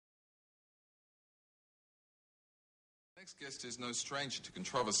Next guest is no stranger to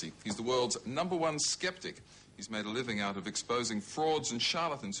controversy. He's the world's #1 skeptic. He's made a living out of exposing frauds and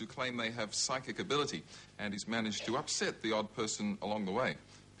charlatans who claim they have psychic ability, and he's managed to upset the odd person along the way.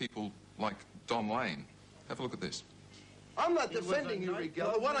 People like Don Lane. Have a look at this. I'm not defending you,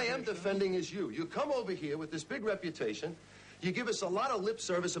 Rigella. What I am defending is you. You come over here with this big reputation. You give us a lot of lip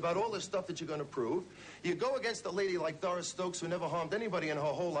service about all this stuff that you're going to prove. You go against a lady like Doris Stokes who never harmed anybody in her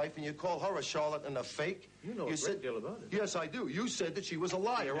whole life, and you call her a charlatan and a fake. You know a great deal about it. Yes, I do. You said that she was a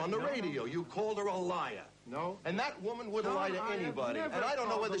liar on the radio. You called her a liar. No. And that woman wouldn't lie to anybody. And I don't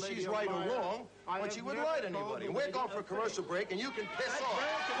know whether she's right or wrong, but she wouldn't lie to anybody. And we're going for a commercial break, and you can piss off.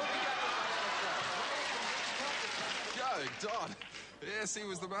 Joe, Don. Yes, he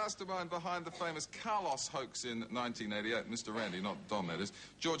was the mastermind behind the famous Carlos hoax in 1988. Mr. Randi, not Don, that is.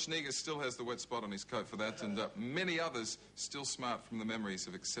 George Negus still has the wet spot on his coat for that, and many others still smart from the memories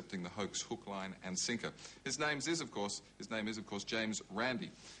of accepting the hoax hook, line, and sinker. His name is, of course, James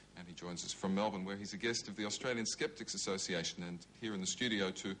Randi, and he joins us from Melbourne, where he's a guest of the Australian Skeptics Association, and here in the studio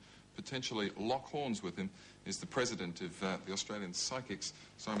to potentially lock horns with him is the president of the Australian Psychics,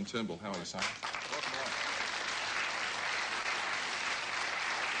 Simon Turnbull. How are you, Simon? Welcome on.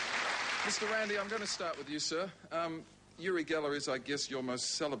 Mr. Randi, I'm going to start with you, sir. Uri Geller is, I guess, your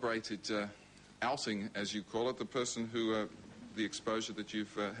most celebrated outing, as you call it, the person who, the exposure that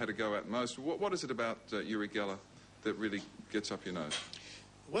you've had to go at most. What is it about Uri Geller that really gets up your nose?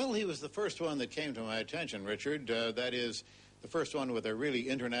 Well, he was the first one that came to my attention, Richard. That is, the first one with a really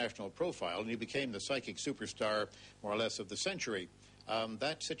international profile, and he became the psychic superstar, more or less, of the century.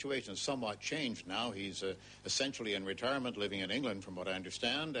 That situation has somewhat changed now. He's essentially in retirement, living in England, from what I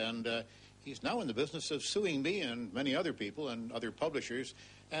understand, and he's now in the business of suing me and many other people and other publishers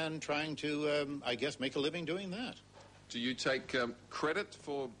and trying to, I guess, make a living doing that. Do you take credit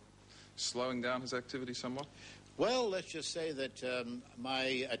for slowing down his activity somewhat? Well, let's just say that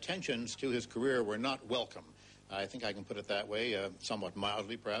my attentions to his career were not welcome. I think I can put it that way, somewhat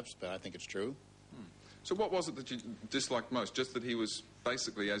mildly perhaps, but I think it's true. So what was it that you disliked most? Just that he was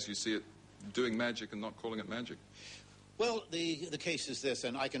basically, as you see it, doing magic and not calling it magic? Well, the case is this,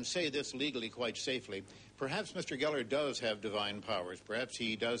 and I can say this legally quite safely. Perhaps Mr. Geller does have divine powers. Perhaps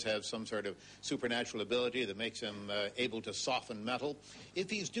he does have some sort of supernatural ability that makes him able to soften metal.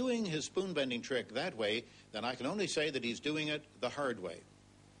 If he's doing his spoon-bending trick that way, then I can only say that he's doing it the hard way.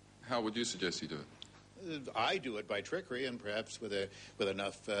 How would you suggest he do it? I do it by trickery, and perhaps with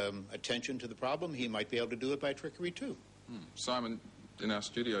enough attention to the problem, he might be able to do it by trickery too. Simon, in our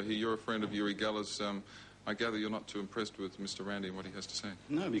studio here, you're a friend of Uri Geller's. I gather you're not too impressed with Mr. Randi and what he has to say.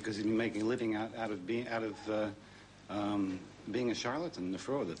 No, because he's been making a living out of being a charlatan and a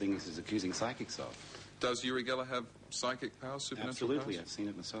fraud, the things he's accusing psychics of. Does Uri Geller have psychic powers, supernatural Absolutely, powers? I've seen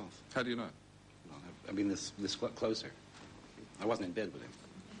it myself. How do you know? Well, I've been this closer. I wasn't in bed with him.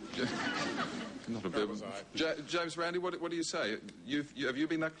 Not a bit. James Randi, what do you say? Have you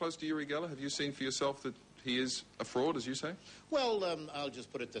been that close to Uri Geller? Have you seen for yourself that he is a fraud, as you say? Well, I'll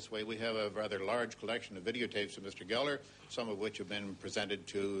just put it this way. We have a rather large collection of videotapes of Mr. Geller, some of which have been presented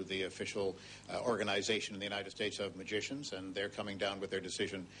to the official organization in the United States of Magicians, and they're coming down with their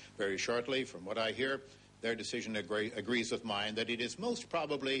decision very shortly. From what I hear, their decision agrees with mine that it is most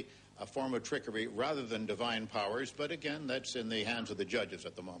probably a form of trickery rather than divine powers, but again, that's in the hands of the judges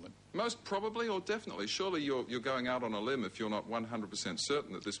at the moment. Most probably or definitely? Surely you're going out on a limb if you're not 100%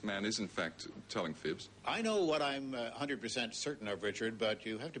 certain that this man is in fact telling fibs. I know what I'm 100% certain of, Richard, but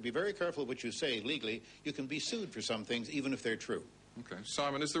you have to be very careful what you say legally. You can be sued for some things even if they're true. Okay.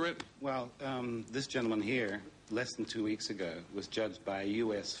 Simon, is there it? Well, this gentleman here, less than 2 weeks ago, was judged by a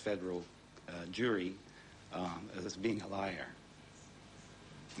U.S. federal jury as being a liar.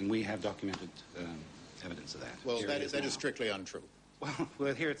 And we have documented evidence of that. Well, that is strictly untrue.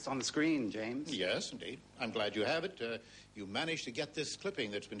 Well, here it's on the screen, James. Yes, indeed. I'm glad you have it. You managed to get this clipping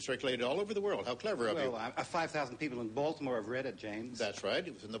that's been circulated all over the world. How clever of you. Well, 5,000 people in Baltimore have read it, James. That's right.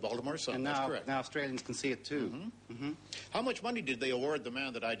 It was in the Baltimore Sun. And That's correct. Now Australians can see it, too. Mm-hmm. Mm-hmm. How much money did they award the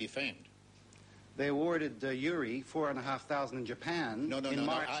man that I defamed? They awarded Uri $4,500 in Japan in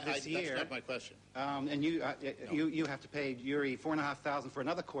March this year. That's not my question. And you have to pay Uri $4,500 for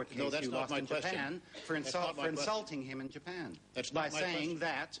another court case you lost in Japan for insulting him in Japan. That's not by saying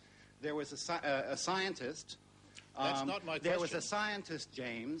that there was a scientist. That's not my question. There was a scientist,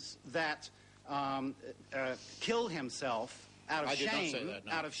 James, that killed himself out of shame. I did not say that.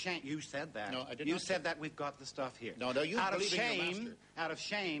 No. Out of shame, you said that. No, I did not. You said that. We've got the stuff here. No, you out of believe in your master. Out of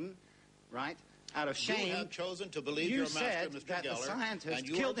shame, right? out of shame. You have chosen to believe you your master, said Mr. that Geller, the scientist and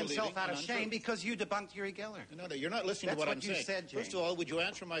you killed are himself out of believing shame an because you debunked Uri Geller. No, you're not listening That's to what I'm what you saying. said, James. First of all, would you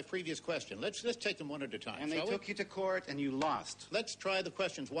answer my previous question? Let's take them one at a time, And they took you to court and you lost. Let's try the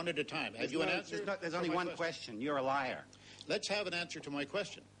questions one at a time. Have you an answer? There's for only my one question. You're a liar. Let's have an answer to my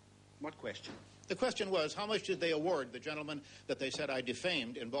question. What question? The question was, how much did they award the gentleman that they said I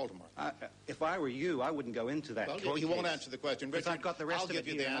defamed in Baltimore? If I were you, I wouldn't go into that. Well, you won't answer the question. Because Richard, I've got the rest I'll of give it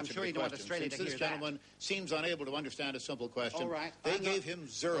you here, the and I'm answer sure to you the don't want question. Australia Since to this hear that. gentleman seems unable to understand a simple question, All right. they gave him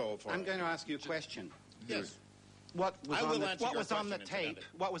 0 for I'm it. going to ask you a question. Yes. What was I on will the, answer what your was on the question, tape?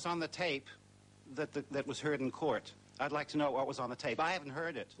 incidentally. What was on the tape that was heard in court? I'd like to know what was on the tape. I haven't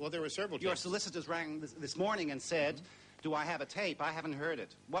heard it. Well, there were several Your tapes. solicitors rang this morning and said, do I have a tape? I haven't heard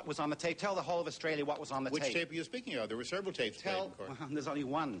it. What was on the tape? Tell the whole of Australia what was on the Which tape. tape are you speaking of? There were several tapes played in court. Well, there's only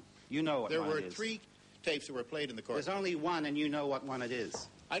one. You know what There one were it is. 3 tapes that were played in the court. There's only one, and you know what one it is.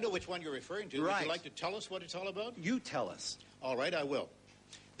 I know which one you're referring to. Would Right. you like to tell us what it's all about? You tell us. All right, I will.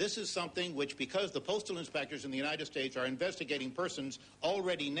 This is something which, because the postal inspectors in the United States are investigating persons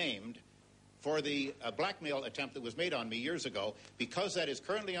already named for the blackmail attempt that was made on me years ago, because that is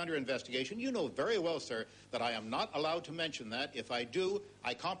currently under investigation, you know very well, sir, that I am not allowed to mention that. If I do,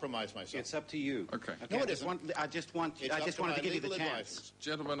 I compromise myself. It's up to you. Okay. No, it isn't. I just wanted It's up to to my give you the legal chance. advisors.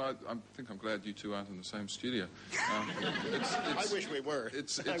 Gentlemen, I think I'm glad you two aren't in the same studio. I wish we were.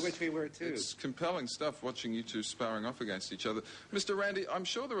 I wish we were too. It's compelling stuff watching you two sparring off against each other. Mr. Randi, I'm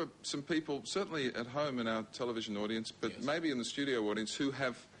sure there are some people, certainly at home in our television audience, but Yes. maybe in the studio audience, who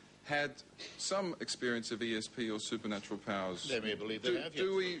have had some experience of ESP or supernatural powers. They may believe they have,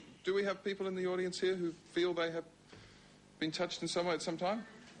 yes. Do we have people in the audience here who feel they have been touched in some way at some time?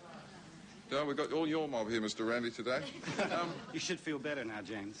 No, we've got all your mob here, Mr. Randi, today. You should feel better now,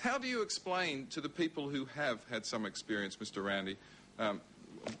 James. How do you explain to the people who have had some experience, Mr. Randi,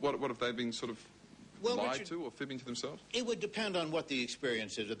 what have they been sort of lied Richard, to or fibbing to themselves? it would depend on what the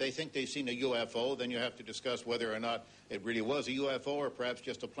experience is. If they think they've seen a UFO, then you have to discuss whether or not it really was a UFO or perhaps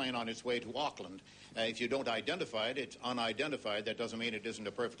just a plane on its way to Auckland. If you don't identify it, it's unidentified. That doesn't mean it isn't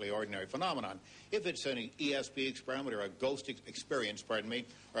a perfectly ordinary phenomenon. If it's an ESP experiment or a ghost experience,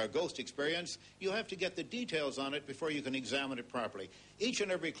 or a ghost experience, you have to get the details on it before you can examine it properly. Each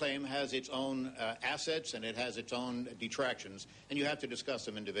and every claim has its own assets and it has its own detractions, and you have to discuss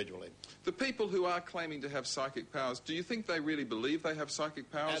them individually. The people who are claiming to have psychic powers, do you think they really believe they have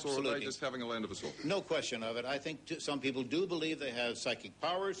psychic powers, or are Absolutely. they just having a land of us all? No question of it. I think some people do believe they have psychic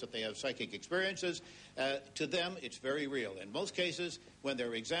powers, that they have psychic experiences. To them, it's very real. In most cases, when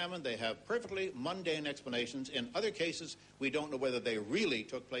they're examined, they have perfectly mundane explanations. In other cases, we don't know whether they really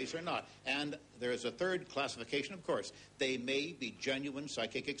took place or not. And there is a third classification, of course. They may be genuine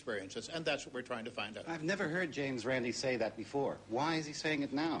psychic experiences, and that's what we're trying to find out. I've never heard James Randi say that before. Why is he saying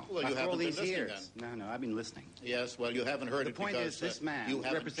it now? Well, you After haven't all been these listening years. No, I've been listening. Yes, well, you haven't heard The it point because is, this man you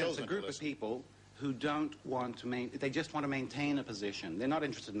haven't represents chosen a group to of listen. people who don't want to they just want to maintain a position. They're not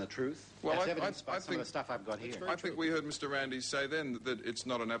interested in the truth. Well, That's I evidenced by think- some of the stuff I've got here. I think we heard Mr. Randi say then that it's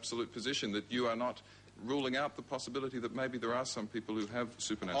not an absolute position, that you are not ruling out the possibility that maybe there are some people who have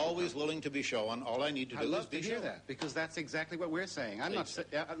supernatural Always powers. willing to be shown. All I need to I do is love be to hear shown. that, because that's exactly what we're saying. I'm not...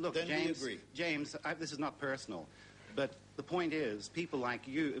 look, Then we James, agree. James, this is not personal, but the point is, people like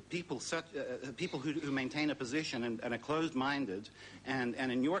you, people who maintain a position and are closed-minded, and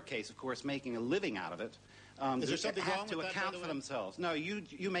in your case, of course, making a living out of it, Is there something have wrong to with that, by account the for way? themselves. No, you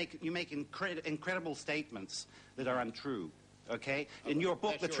make incredible statements that are untrue. Okay? In your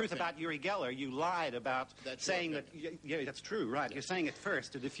book, That's The your Truth opinion. About Uri Geller, you lied about That's your saying that... Yeah, that's true, right. You're saying it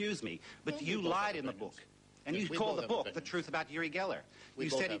first to diffuse me. But Well, we you both lied have in the opinions. book. And Yes, you we call both the have book The opinions. Truth About Uri Geller. We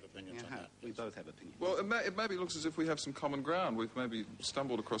You both said have opinions on that, We yes. both have opinions. Well, it maybe looks as if we have some common ground. We've maybe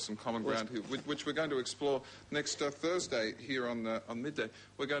stumbled across some common ground here, which we're going to explore next Thursday here on Midday.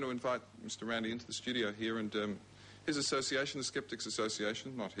 We're going to invite Mr. Randi into the studio here, and his association, the Skeptics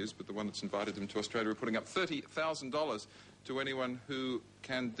Association, not his, but the one that's invited him to Australia, are putting up $30,000 to anyone who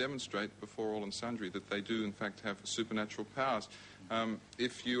can demonstrate before all and sundry that they do, in fact, have supernatural powers.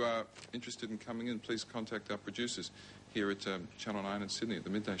 If you are interested in coming in, please contact our producers here at Channel 9 in Sydney at the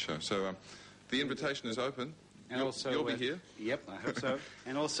Midday Show. So the invitation is open. And also, you'll be here. Yep, I hope so.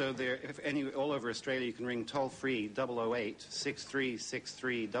 And also, all over Australia, you can ring toll-free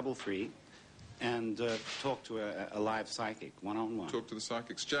 008-6363-33 and talk to a live psychic, one-on-one. Talk to the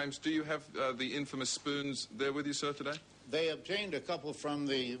psychics. James, do you have the infamous spoons there with you, sir, today? They obtained a couple from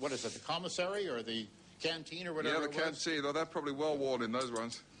the, what is it, the commissary or the canteen or whatever Yeah, the it was? canteen, though they're probably well worn in those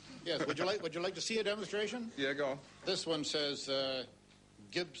ones. Yes, would you like to see a demonstration? Yeah, go on. This one says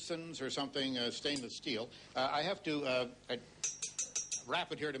Gibson's or something, stainless steel. I have to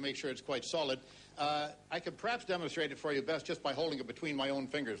wrap it here to make sure it's quite solid. I could perhaps demonstrate it for you best just by holding it between my own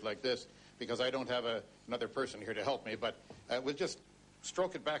fingers like this, because I don't have another person here to help me. But we'll just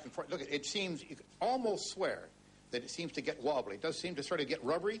stroke it back and forth. Look, it seems, you could almost swear that it seems to get wobbly. It does seem to sort of get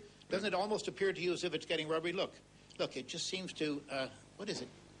rubbery. Doesn't it almost appear to you as if it's getting rubbery? Look, it just seems to, what is it?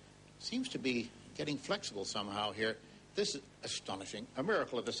 Seems to be getting flexible somehow here. This is astonishing. A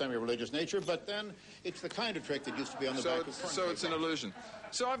miracle of the semi-religious nature, but then it's the kind of trick that used to be on the back of front. So it's an illusion.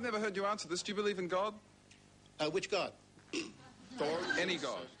 So I've never heard you answer this. Do you believe in God? Which God? Thor? Any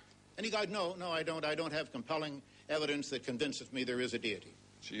God? Any God? No, I don't. I don't have compelling evidence that convinces me there is a deity.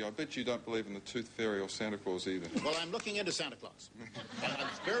 Gee, I bet you don't believe in the Tooth Fairy or Santa Claus either. Well, I'm looking into Santa Claus. I'm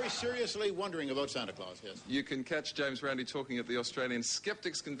very seriously wondering about Santa Claus, yes. You can catch James Randi talking at the Australian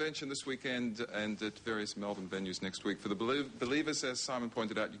Skeptics Convention this weekend and at various Melbourne venues next week. For the believers, as Simon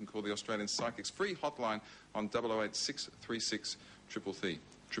pointed out, you can call the Australian Psychics free hotline on 008 636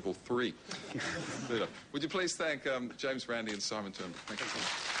 333. Would you please thank James Randi and Simon Turnbull? Thank you so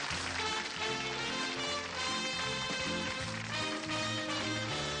much.